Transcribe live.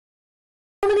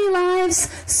lives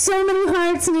so many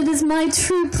hearts, and it is my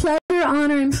true pleasure,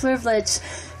 honor, and privilege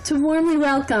to warmly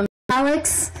welcome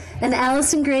Alex and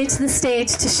Allison Gray to the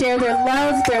stage to share their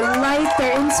love, their light,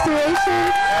 their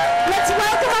inspiration. Let's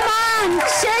welcome them on.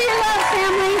 Share your love,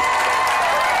 family.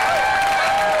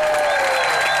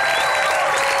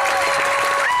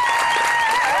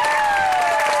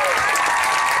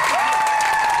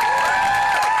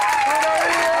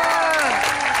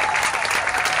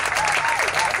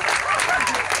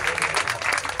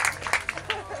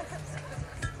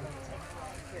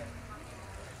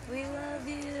 We love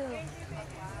you.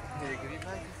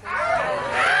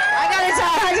 I gotta tell,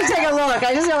 I had to take a look.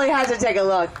 I just really had to take a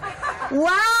look.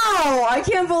 Wow, I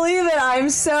can't believe it. I'm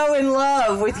so in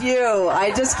love with you.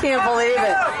 I just can't believe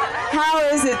it. How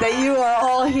is it that you are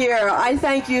all here? I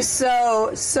thank you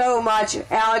so, so much,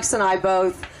 Alex and I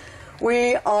both.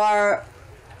 We are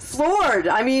floored.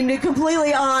 I mean,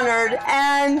 completely honored.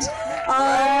 And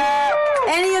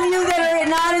any of you that are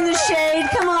not in the shade,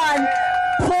 come on.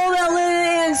 Pull that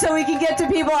linen in so we can get to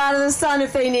people out of the sun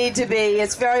if they need to be.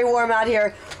 It's very warm out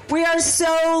here. We are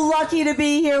so lucky to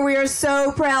be here. We are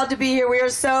so proud to be here. We are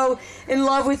so in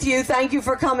love with you. Thank you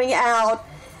for coming out.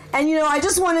 And you know, I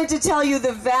just wanted to tell you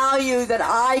the value that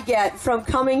I get from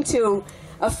coming to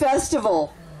a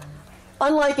festival,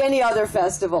 unlike any other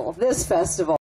festival, this festival.